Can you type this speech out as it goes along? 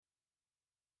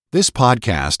This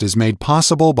podcast is made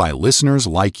possible by listeners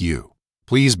like you.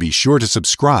 Please be sure to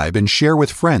subscribe and share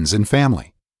with friends and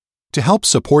family. To help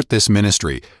support this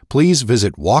ministry, please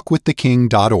visit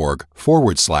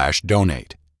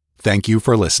walkwiththeking.org/donate. Thank you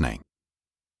for listening.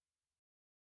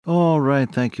 All right,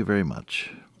 thank you very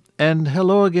much. And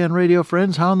hello again, radio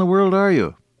friends. How in the world are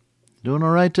you? Doing all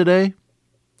right today?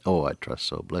 Oh, I trust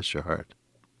so. Bless your heart.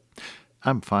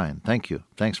 I'm fine, thank you.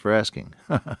 Thanks for asking.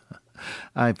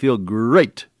 I feel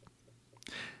great.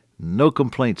 No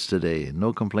complaints today.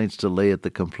 No complaints to lay at the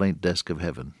complaint desk of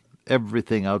heaven.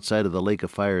 Everything outside of the lake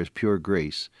of fire is pure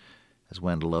grace, as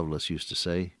Wendell Lovelace used to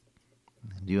say.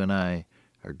 And you and I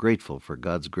are grateful for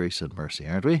God's grace and mercy,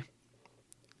 aren't we?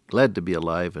 Glad to be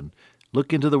alive and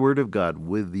look into the Word of God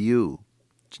with you.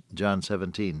 John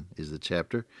 17 is the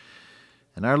chapter.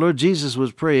 And our Lord Jesus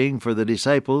was praying for the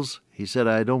disciples. He said,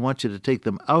 I don't want you to take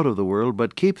them out of the world,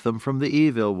 but keep them from the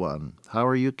evil one. How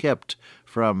are you kept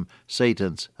from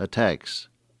Satan's attacks?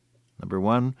 Number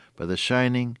one, by the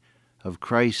shining of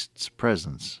Christ's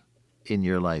presence in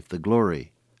your life, the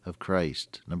glory of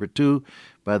Christ. Number two,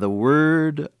 by the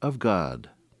Word of God.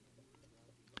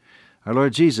 Our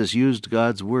Lord Jesus used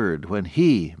God's Word when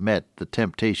He met the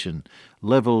temptation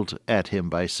leveled at Him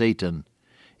by Satan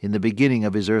in the beginning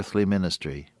of His earthly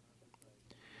ministry.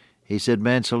 He said,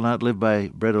 Man shall not live by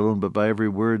bread alone, but by every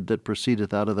word that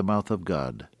proceedeth out of the mouth of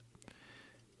God,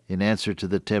 in answer to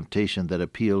the temptation that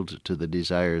appealed to the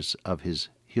desires of his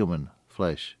human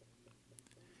flesh.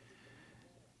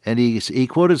 And he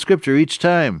quoted Scripture each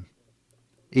time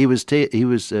he was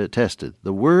tested.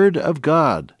 The Word of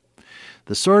God.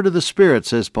 The sword of the Spirit,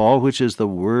 says Paul, which is the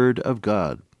Word of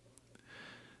God.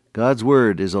 God's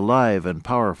Word is alive and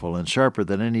powerful and sharper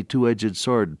than any two-edged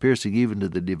sword, piercing even to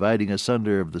the dividing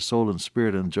asunder of the soul and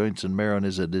spirit and joints and marrow, and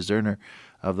is a discerner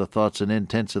of the thoughts and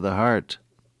intents of the heart.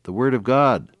 The Word of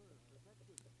God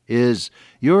is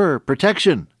your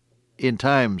protection in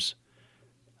times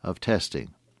of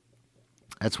testing.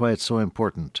 That's why it's so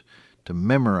important to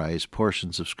memorize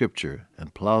portions of Scripture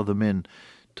and plow them in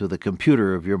to the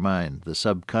computer of your mind, the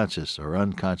subconscious or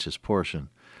unconscious portion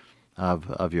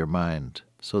of your mind,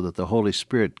 so that the Holy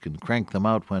Spirit can crank them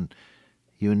out when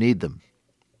you need them.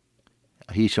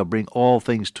 He shall bring all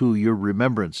things to your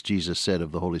remembrance, Jesus said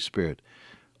of the Holy Spirit,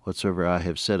 whatsoever I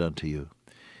have said unto you.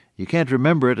 You can't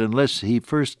remember it unless He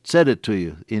first said it to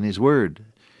you in His Word.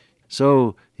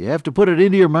 So you have to put it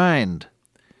into your mind.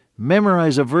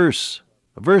 Memorize a verse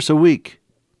a week.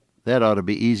 That ought to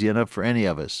be easy enough for any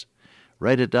of us.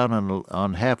 Write it down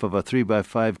on half of a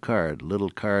 3x5 card, little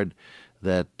card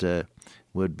that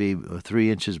would be 3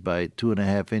 inches by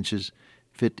 2.5 inches,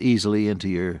 fit easily into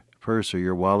your purse or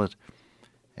your wallet,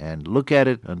 and look at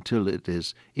it until it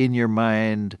is in your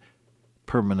mind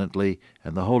permanently,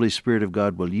 and the Holy Spirit of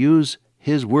God will use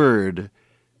His Word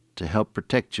to help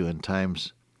protect you in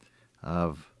times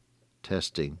of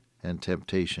testing and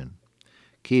temptation.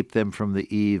 Keep them from the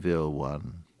evil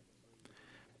one.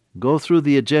 Go through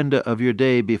the agenda of your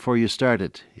day before you start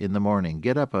it in the morning.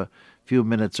 Get up a few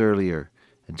minutes earlier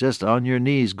and just on your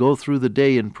knees go through the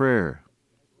day in prayer.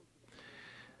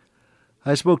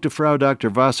 I spoke to Frau Dr.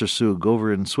 Wassersug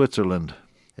over in Switzerland,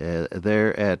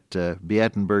 there at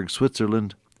Beatenberg,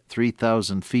 Switzerland,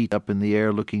 3,000 feet up in the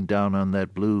air looking down on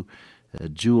that blue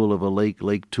jewel of a lake,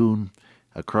 Lake Thun.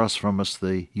 Across from us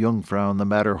the Jungfrau and the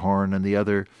Matterhorn and the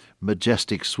other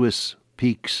majestic Swiss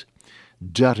peaks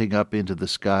jutting up into the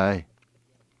sky.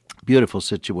 Beautiful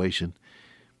situation.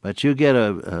 But you get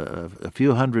a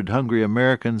few hundred hungry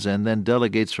Americans and then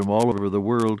delegates from all over the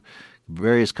world,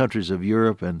 various countries of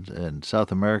Europe and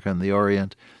South America and the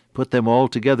Orient, put them all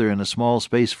together in a small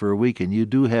space for a week, and you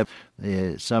do have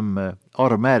some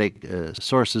automatic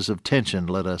sources of tension,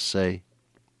 let us say.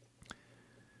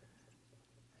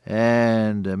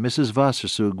 And Mrs.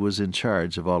 Wassersug was in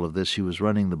charge of all of this. She was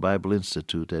running the Bible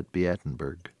Institute at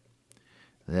Beatenberg.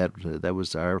 That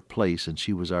was our place, and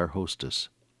she was our hostess.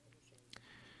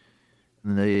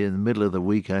 In the middle of the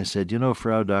week, I said,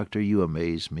 Frau Doctor, you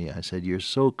amaze me. I said, you're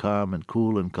so calm and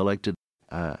cool and collected.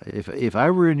 If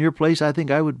I were in your place, I think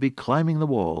I would be climbing the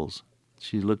walls.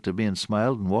 She looked at me and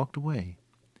smiled and walked away.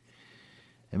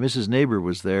 And Mrs. Neighbor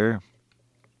was there,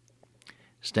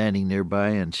 standing nearby,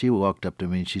 and she walked up to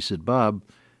me and she said, Bob,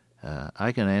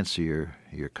 I can answer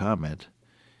your comment.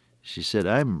 She said,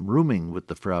 I'm rooming with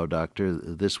the Frau Doctor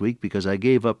this week because I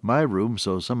gave up my room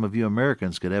so some of you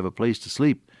Americans could have a place to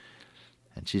sleep.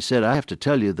 And she said, I have to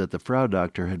tell you that the Frau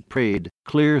Doctor had prayed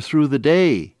clear through the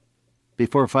day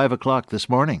before 5 o'clock this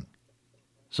morning.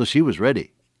 So she was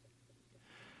ready.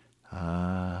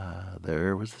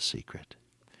 There was the secret.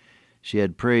 She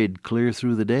had prayed clear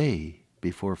through the day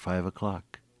before 5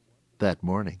 o'clock that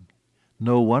morning.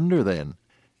 No wonder, then,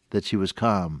 that she was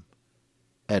calm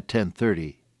at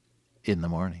 10:30 in the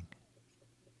morning.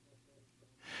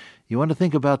 You want to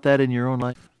think about that in your own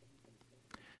life?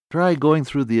 Try going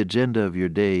through the agenda of your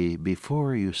day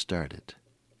before you start it.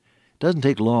 It doesn't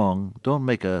take long. Don't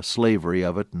make a slavery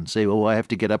of it and say, oh, I have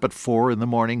to get up at 4 in the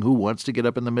morning. Who wants to get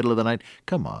up in the middle of the night?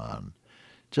 Come on.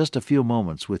 Just a few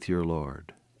moments with your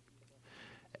Lord.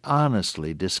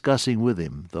 Honestly discussing with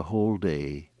Him the whole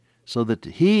day so that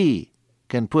He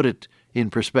can put it in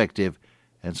perspective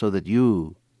and so that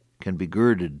you can be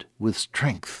girded with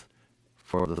strength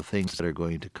for the things that are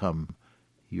going to come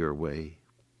your way.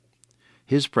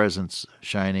 His presence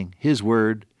shining, His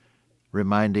word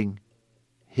reminding,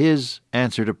 His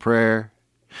answer to prayer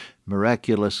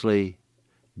miraculously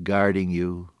guarding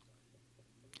you.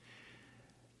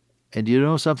 And you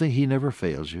know something? He never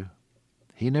fails you.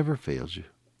 He never fails you.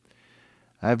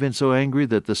 I've been so angry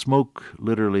that the smoke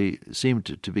literally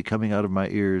seemed to be coming out of my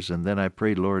ears, and then I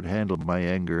prayed, Lord, handle my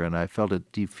anger, and I felt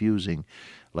it diffusing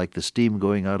like the steam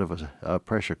going out of a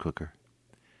pressure cooker.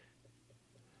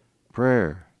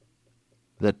 Prayer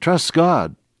that trusts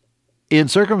God in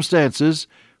circumstances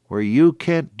where you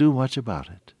can't do much about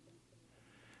it.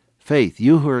 Faith,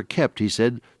 you who are kept, he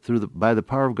said, by the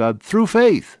power of God, through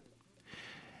faith.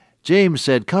 James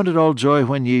said, count it all joy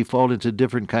when ye fall into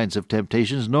different kinds of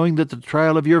temptations, knowing that the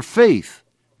trial of your faith,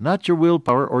 not your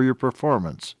willpower or your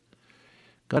performance.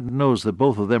 God knows that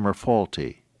both of them are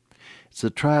faulty. It's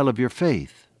the trial of your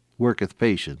faith worketh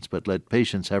patience, but let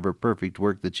patience have her perfect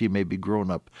work, that she may be grown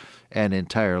up and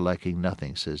entire, lacking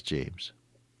nothing, says James.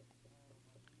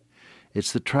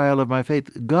 It's the trial of my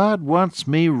faith. God wants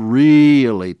me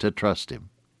really to trust Him.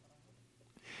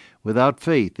 Without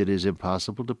faith it is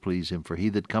impossible to please Him, for he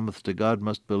that cometh to God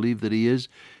must believe that He is,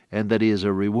 and that He is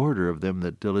a rewarder of them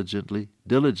that diligently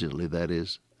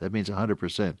that means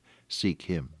 100%, seek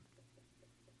Him.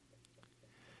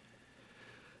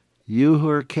 You who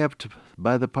are kept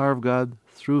by the power of God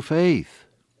through faith.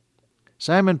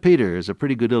 Simon Peter is a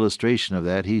pretty good illustration of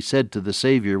that. He said to the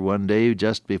Savior one day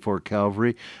just before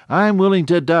Calvary, I'm willing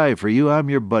to die for you. I'm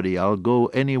your buddy. I'll go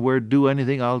anywhere, do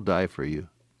anything. I'll die for you.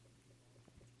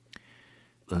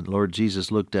 The Lord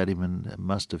Jesus looked at him and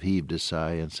must have heaved a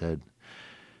sigh and said,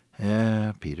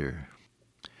 Peter,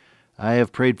 I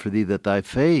have prayed for thee that thy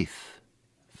faith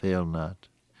fail not.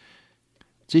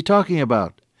 What's he talking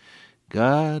about?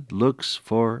 God looks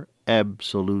for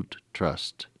absolute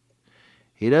trust.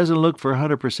 He doesn't look for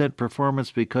 100%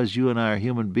 performance because you and I are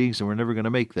human beings and we're never going to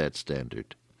make that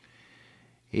standard.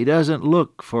 He doesn't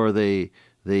look for the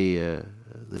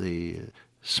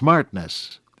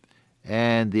smartness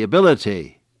and the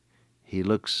ability. He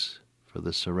looks for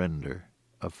the surrender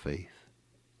of faith.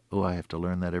 Oh, I have to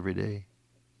learn that every day.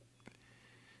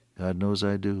 God knows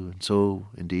I do, and so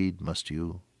indeed must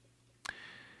you.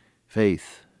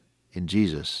 Faith in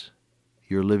Jesus,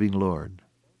 your living Lord,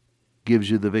 gives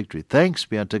you the victory. Thanks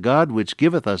be unto God, which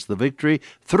giveth us the victory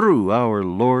through our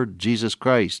Lord Jesus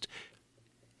Christ.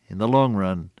 In the long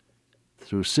run,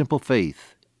 through simple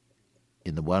faith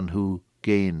in the one who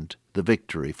gained the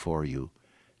victory for you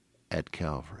at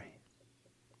Calvary.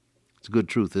 It's a good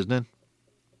truth, isn't it?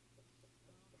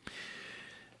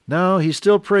 Now he's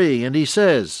still praying, and he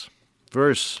says,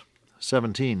 verse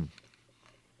 17,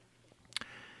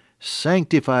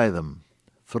 sanctify them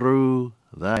through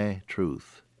thy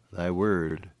truth. Thy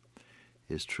word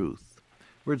is truth.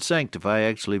 The word sanctify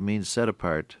actually means set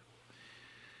apart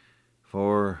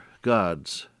for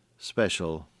God's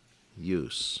special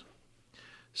use.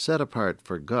 Set apart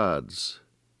for God's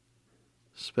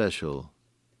special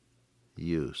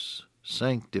use.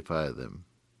 Sanctify them.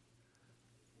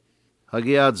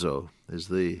 Hagiadzo is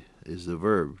the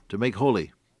verb, to make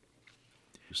holy.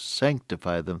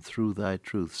 Sanctify them through thy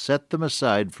truth. Set them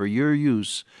aside for your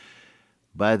use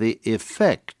by the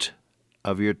effect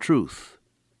of your truth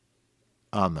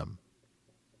on them.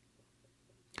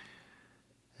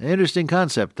 An interesting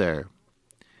concept there.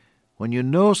 When you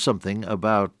know something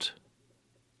about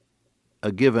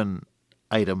a given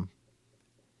item,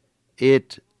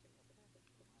 it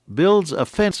builds a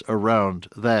fence around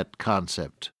that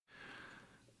concept.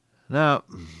 Now,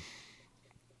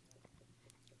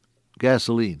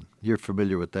 gasoline, you're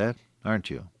familiar with that, aren't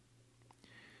you?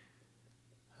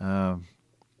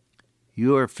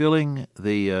 You are filling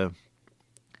the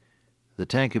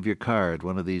tank of your car at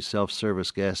one of these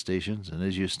self-service gas stations, and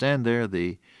as you stand there,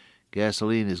 the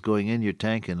gasoline is going in your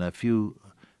tank, and a few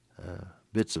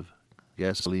bits of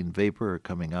gasoline vapor are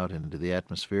coming out into the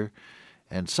atmosphere,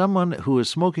 and someone who is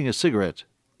smoking a cigarette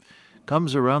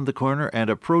comes around the corner and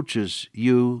approaches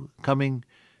you, coming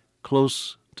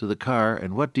close to the car,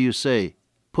 and what do you say?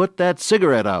 Put that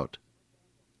cigarette out.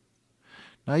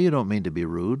 Now, you don't mean to be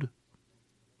rude.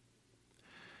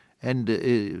 And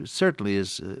it certainly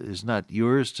is not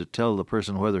yours to tell the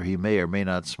person whether he may or may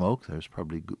not smoke. There's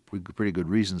probably pretty good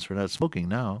reasons for not smoking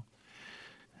now.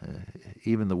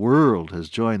 Even the world has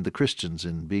joined the Christians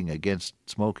in being against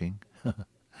smoking.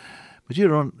 But you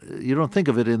don't think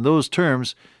of it in those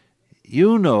terms.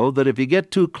 You know that if you get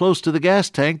too close to the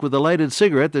gas tank with a lighted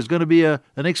cigarette, there's going to be an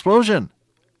explosion.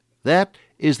 That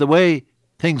is the way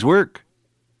things work.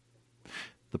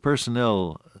 The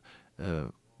personnel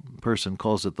person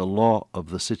calls it the law of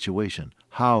the situation,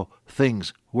 how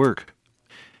things work.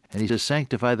 And he says,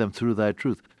 sanctify them through thy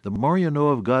truth. The more you know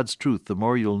of God's truth, the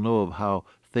more you'll know of how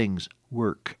things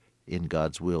work in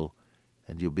God's will,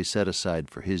 and you'll be set aside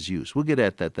for his use. We'll get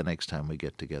at that the next time we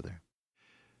get together.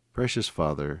 Precious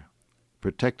Father,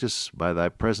 protect us by thy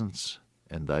presence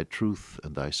and thy truth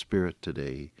and thy Spirit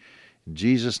today. In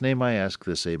Jesus' name I ask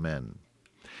this, amen.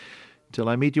 Till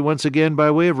I meet you once again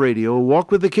by way of radio,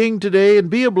 walk with the King today and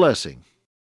be a blessing.